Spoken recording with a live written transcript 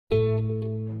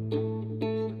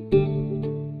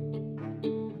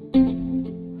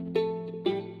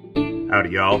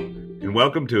Howdy, y'all, and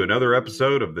welcome to another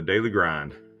episode of The Daily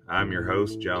Grind. I'm your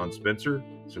host, John Spencer,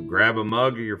 so grab a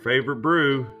mug of your favorite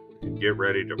brew and get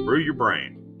ready to brew your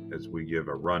brain as we give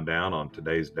a rundown on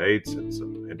today's dates and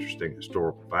some interesting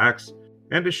historical facts,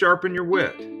 and to sharpen your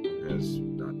wit as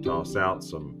I toss out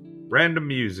some random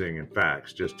musing and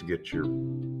facts just to get your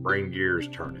brain gears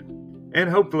turning, and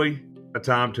hopefully a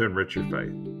time to enrich your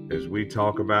faith as we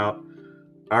talk about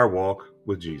our walk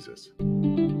with Jesus.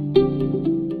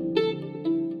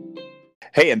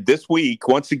 Hey, and this week,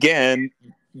 once again,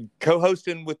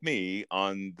 co-hosting with me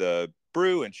on the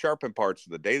brew and sharpen parts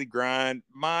of the Daily Grind,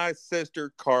 my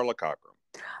sister, Carla Cochran.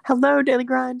 Hello, Daily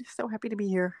Grind. So happy to be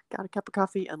here. Got a cup of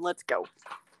coffee and let's go.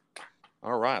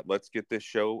 All right, let's get this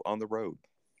show on the road.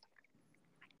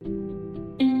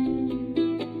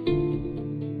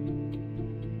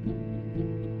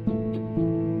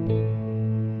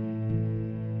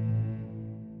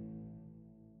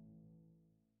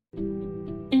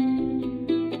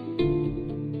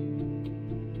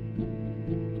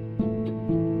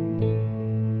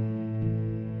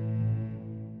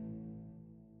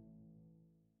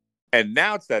 And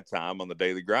now it's that time on the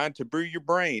Daily Grind to brew your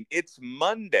brain. It's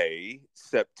Monday,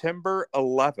 September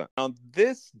 11th. On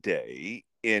this day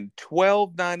in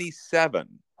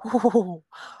 1297,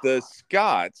 the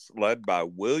Scots, led by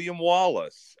William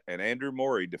Wallace and Andrew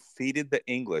Murray, defeated the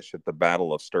English at the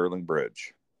Battle of Stirling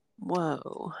Bridge.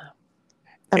 Whoa.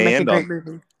 That'd make a great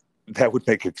movie. That would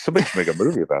make somebody should make a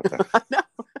movie about that. I know.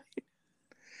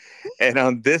 And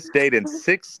on this date in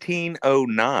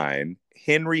 1609,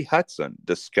 Henry Hudson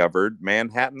discovered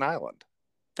Manhattan Island.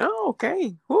 Oh,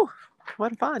 okay. Whew.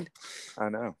 What a find. I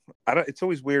know. It's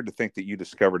always weird to think that you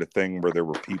discovered a thing where there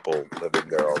were people living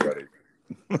there already.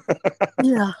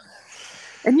 Yeah.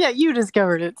 And yet you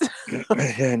discovered it.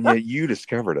 And yet you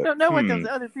discovered it. Don't know what those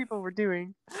other people were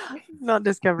doing. Not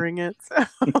discovering it. So.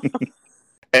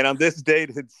 And on this date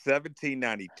in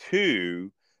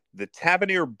 1792, the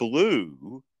Tavernier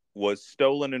Blue was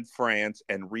stolen in France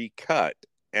and recut.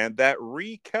 And that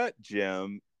recut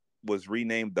gem was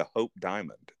renamed the Hope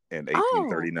Diamond in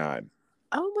 1839.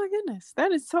 Oh my goodness.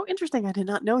 That is so interesting. I did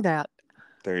not know that.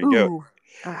 There you go.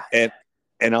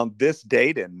 And on this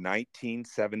date in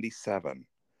 1977,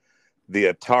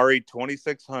 the Atari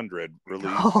 2600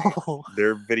 released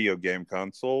their video game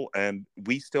console, and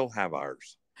we still have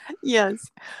ours. Yes.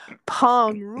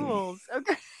 Pong rules.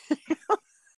 Okay.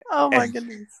 Oh my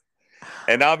goodness.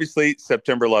 And obviously,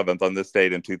 September 11th, on this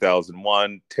date in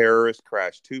 2001, terrorists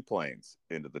crashed 2 planes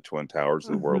into the Twin Towers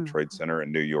of the World Trade Center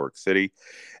in New York City.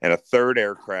 And a third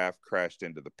aircraft crashed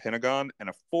into the Pentagon, and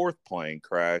a 4th plane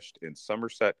crashed in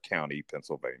Somerset County,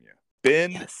 Pennsylvania.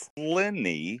 Ben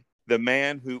Sliney, the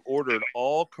man who ordered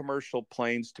all commercial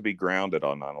planes to be grounded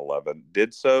on 9/11,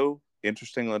 did so,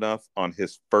 interestingly enough, on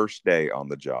his first day on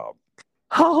the job.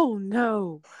 Oh,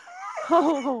 no.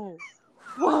 Oh,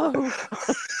 whoa.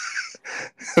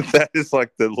 That is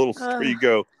like the little story you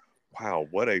go, wow,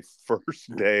 what a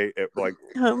first day at like.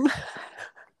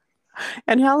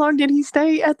 And how long did he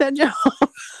stay at that job?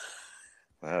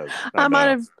 I might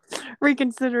have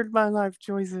reconsidered my life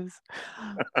choices.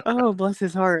 Oh, bless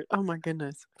his heart. Oh my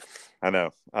goodness. I know.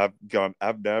 I've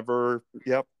never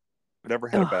had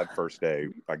a bad first day,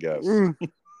 I guess.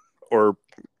 Or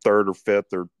 3rd or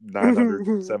 5th or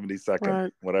 972nd,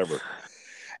 right. Whatever.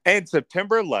 And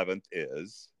September 11th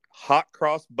is Hot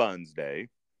Cross Buns Day.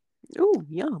 Oh,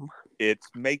 yum. It's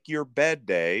Make Your Bed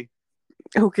Day.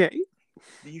 Okay.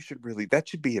 That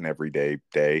should be an everyday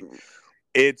day.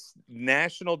 It's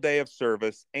National Day of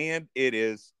Service, and it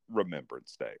is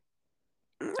Remembrance Day.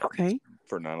 Okay.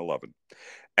 For 9/11.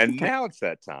 And now it's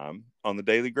that time on the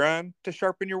Daily Grind to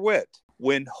sharpen your wit.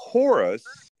 When Horace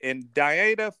and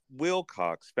Diana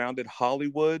Wilcox founded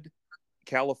Hollywood,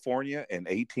 California in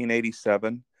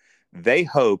 1887, they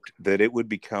hoped that it would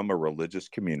become a religious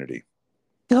community.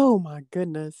 Oh, my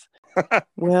goodness.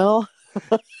 Well,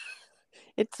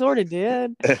 it sort of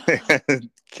did.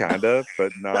 Kind of,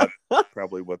 but not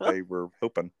probably what they were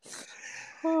hoping.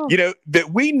 Oh. You know,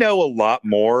 that we know a lot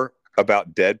more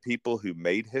about dead people who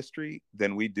made history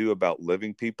than we do about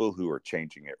living people who are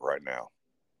changing it right now.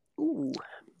 Ooh.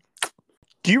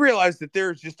 Do you realize that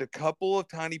there's just a couple of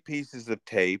tiny pieces of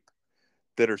tape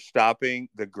that are stopping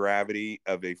the gravity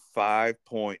of a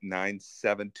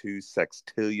 5.972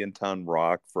 sextillion ton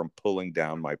rock from pulling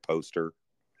down my poster?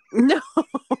 No.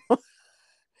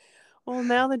 Well,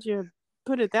 now that you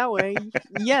put it that way,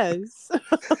 yes.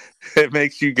 It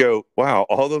makes you go, wow,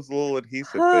 all those little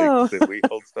adhesive things that we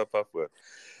hold stuff up with.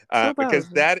 Because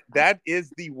that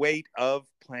is the weight of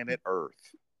planet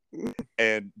Earth.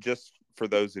 And just for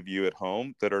those of you at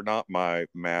home that are not my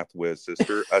math whiz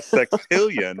sister, a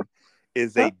sextillion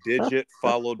is a digit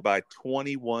followed by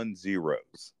 21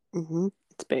 zeros. Mm-hmm.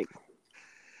 It's big.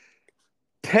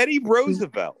 Teddy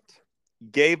Roosevelt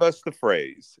gave us the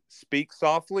phrase, speak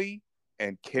softly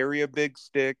and carry a big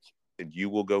stick and you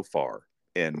will go far,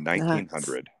 in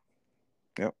 1900.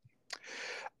 Yep.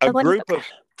 A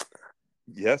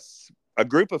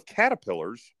group of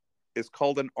caterpillars is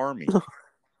called an army.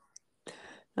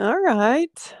 All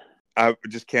right. I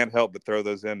just can't help but throw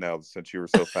those in now since you were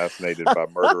so fascinated by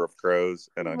murder of crows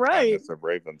and unkindness of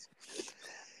ravens.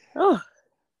 Oh.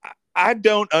 I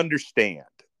don't understand.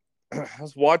 I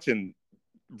was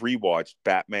rewatched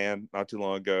Batman not too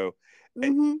long ago.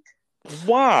 Mm-hmm.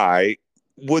 Why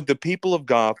would the people of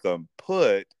Gotham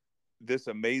put this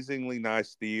amazingly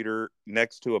nice theater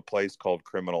next to a place called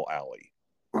Criminal Alley?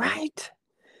 Right.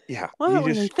 Yeah. What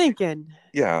were they thinking?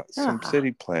 Yeah. Some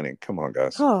city planning. Come on,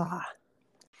 guys. Oh.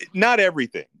 Not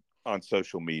everything on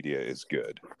social media is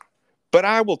good. But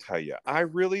I will tell you, I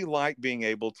really like being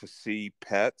able to see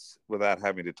pets without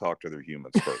having to talk to their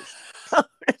humans first.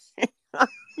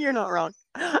 You're not wrong.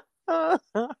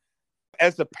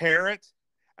 As a parent,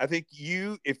 I think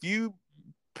if you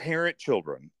parent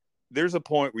children, there's a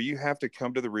point where you have to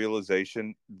come to the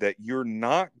realization that you're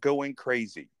not going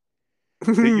crazy.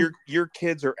 That your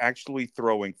kids are actually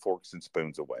throwing forks and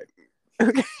spoons away.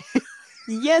 Okay.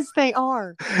 Yes, they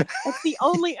are. That's the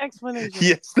only explanation.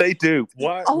 Yes, they do.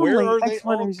 Why? Where are they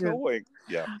all going?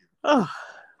 Yeah. Oh.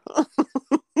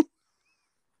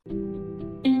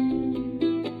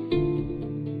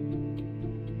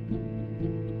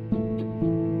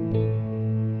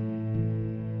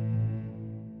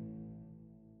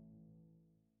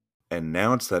 And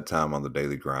now it's that time on the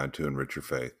Daily Grind to enrich your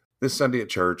faith. This Sunday at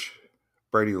church,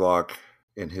 Brady Locke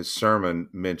in his sermon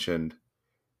mentioned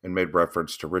and made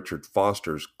reference to Richard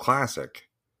Foster's classic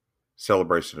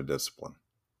Celebration of Discipline.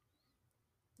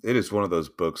 It is one of those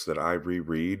books that I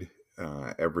reread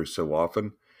every so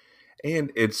often.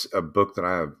 And it's a book that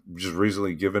I have just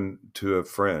recently given to a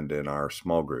friend in our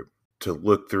small group to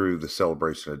look through the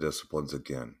Celebration of Disciplines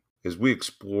again. As we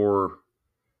explore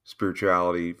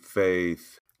spirituality,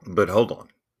 faith, but hold on,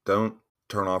 don't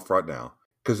turn off right now,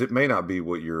 because it may not be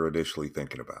what you're initially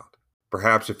thinking about.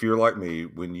 Perhaps if you're like me,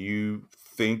 when you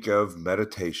think of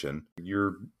meditation,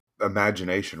 your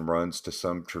imagination runs to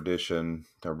some tradition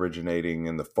originating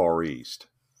in the Far East.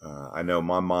 I know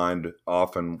my mind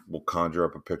often will conjure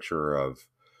up a picture of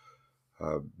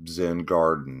Zen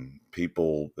garden,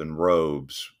 people in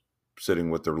robes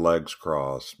sitting with their legs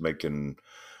crossed, making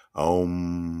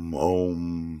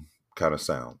om kind of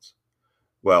sounds.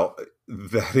 Well,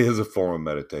 that is a form of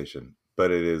meditation, but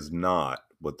it is not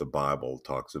what the Bible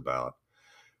talks about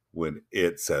when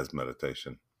it says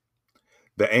meditation.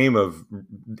 The aim of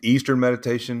Eastern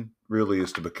meditation really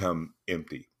is to become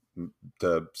empty,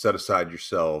 to set aside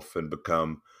yourself and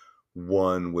become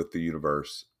one with the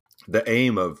universe. The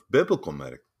aim of biblical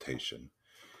meditation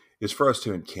is for us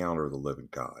to encounter the living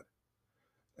God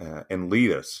and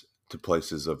lead us to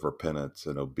places of repentance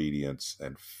and obedience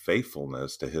and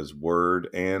faithfulness to his word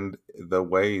and the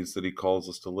ways that he calls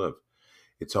us to live.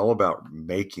 It's all about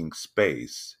making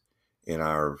space in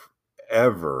our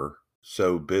ever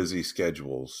so busy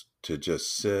schedules to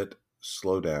just sit,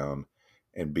 slow down,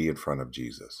 and be in front of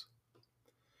Jesus.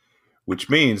 Which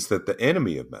means that the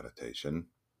enemy of meditation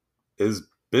is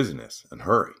busyness and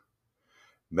hurry.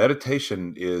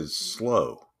 Meditation is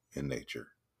slow in nature.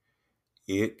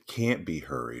 It can't be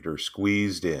hurried or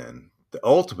squeezed in. The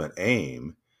ultimate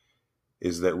aim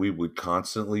is that we would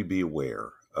constantly be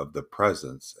aware of the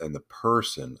presence and the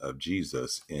person of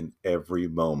Jesus in every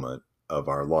moment of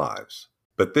our lives.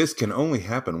 But this can only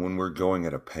happen when we're going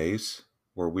at a pace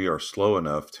where we are slow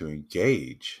enough to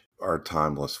engage our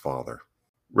timeless Father.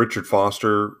 Richard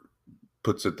Foster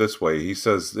puts it this way. He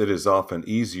says it is often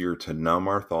easier to numb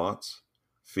our thoughts,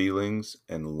 feelings,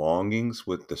 and longings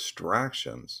with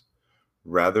distractions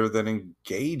rather than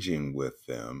engaging with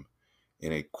them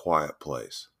in a quiet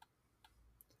place.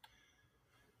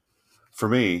 For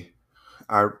me,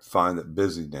 I find that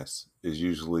busyness is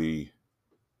usually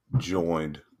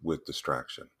joined with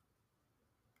distraction.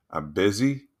 I'm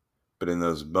busy, but in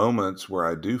those moments where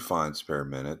I do find spare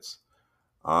minutes,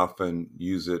 I often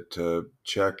use it to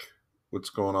check what's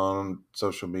going on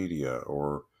social media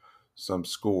or some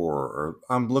score, or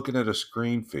I'm looking at a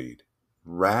screen feed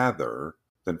rather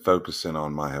than focusing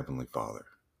on my Heavenly Father.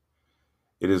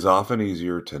 It is often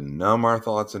easier to numb our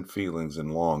thoughts and feelings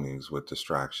and longings with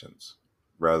distractions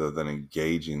rather than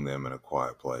engaging them in a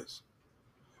quiet place.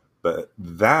 But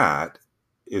that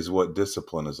is what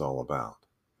discipline is all about.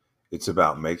 It's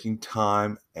about making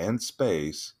time and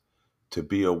space to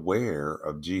be aware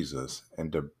of Jesus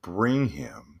and to bring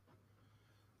him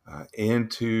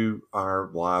into our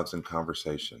lives and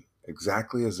conversation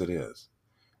exactly as it is,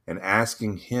 and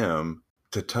asking Him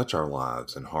to touch our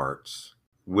lives and hearts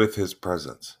with His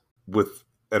presence, with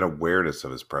an awareness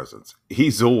of His presence.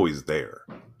 He's always there.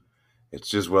 It's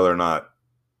just whether or not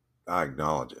I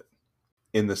acknowledge it.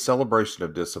 In the Celebration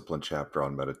of Discipline chapter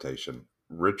on meditation,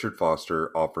 Richard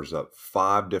Foster offers up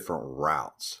 5 different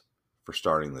routes for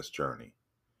starting this journey.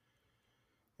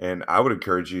 And I would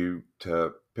encourage you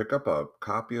to pick up a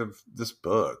copy of this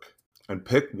book and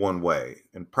pick one way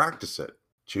and practice it.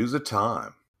 Choose a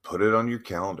time, put it on your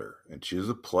calendar, and choose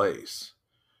a place.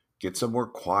 Get somewhere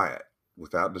quiet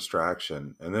without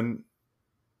distraction, and then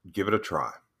give it a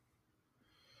try.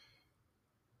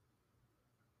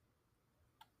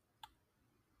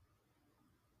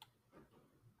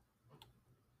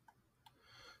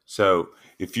 So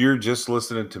if you're just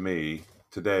listening to me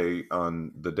today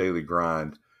on the Daily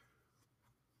Grind,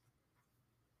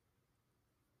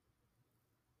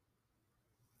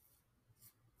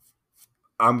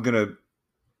 I'm going to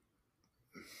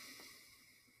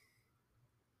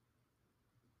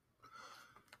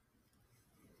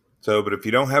but if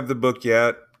you don't have the book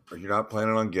yet, or you're not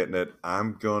planning on getting it,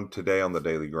 I'm going today on the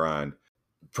Daily Grind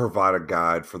provide a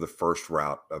guide for the first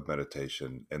route of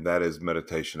meditation, and that is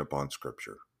meditation upon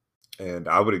Scripture. And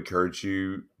I would encourage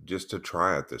you just to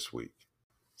try it this week.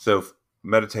 So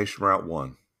meditation route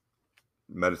 1,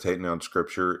 meditating on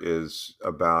Scripture, is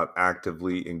about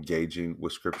actively engaging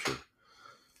with Scripture.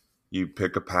 You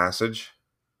pick a passage,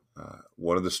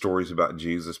 one of the stories about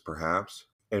Jesus perhaps,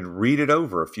 and read it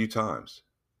over a few times.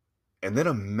 And then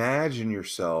imagine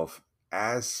yourself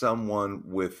as someone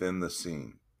within the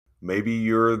scene. Maybe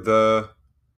you're the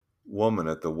woman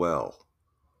at the well,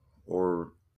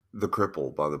 or the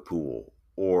cripple by the pool,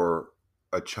 or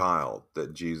a child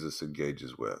that Jesus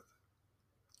engages with.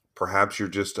 Perhaps you're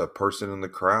just a person in the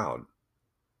crowd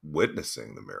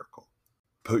witnessing the miracle.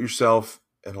 Put yourself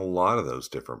in a lot of those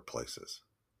different places.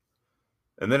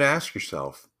 And then ask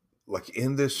yourself, like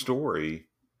in this story,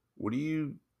 what do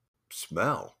you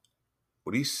smell?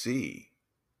 What do you see?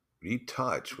 What do you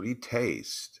touch? What do you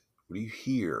taste? What do you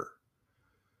hear?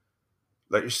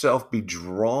 Let yourself be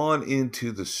drawn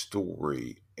into the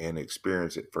story and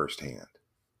experience it firsthand.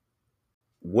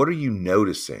 What are you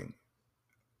noticing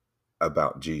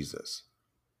about Jesus?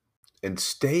 And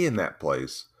stay in that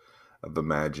place of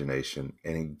imagination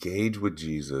and engage with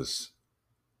Jesus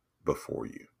before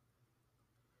you.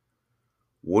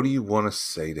 What do you want to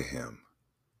say to Him?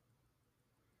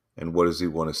 And what does He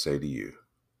want to say to you?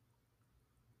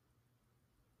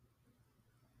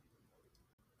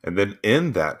 And then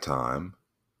in that time,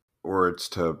 or it's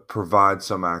to provide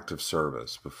some act of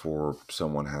service before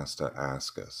someone has to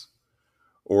ask us,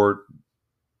 or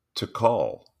to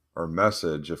call or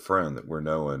message a friend that we're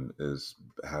knowing is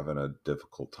having a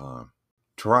difficult time.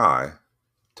 Try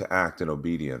to act in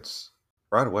obedience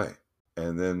right away,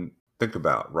 and then think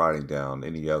about writing down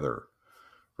any other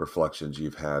reflections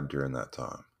you've had during that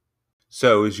time.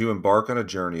 So as you embark on a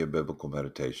journey of biblical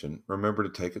meditation, remember to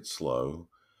take it slow,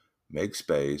 make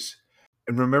space,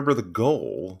 and remember the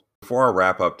goal. Before I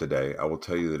wrap up today, I will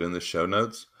tell you that in the show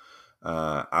notes,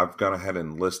 I've gone ahead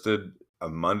and listed a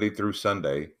Monday through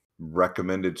Sunday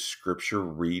recommended scripture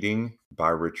reading by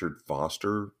Richard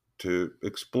Foster to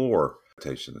explore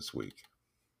meditation this week.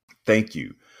 Thank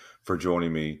you for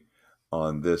joining me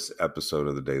on this episode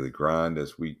of the Daily Grind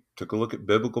as we took a look at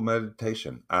biblical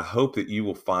meditation. I hope that you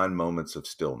will find moments of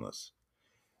stillness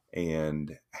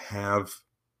and have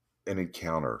an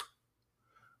encounter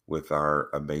with our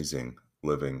amazing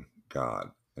living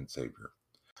God and Savior.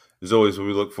 As always,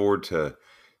 we look forward to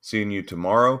seeing you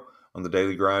tomorrow on the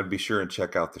Daily Grind. Be sure and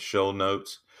check out the show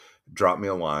notes. Drop me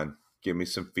a line. Give me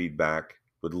some feedback.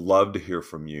 Would love to hear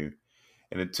from you.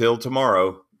 And until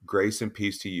tomorrow, grace and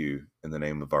peace to you in the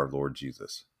name of our Lord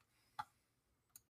Jesus.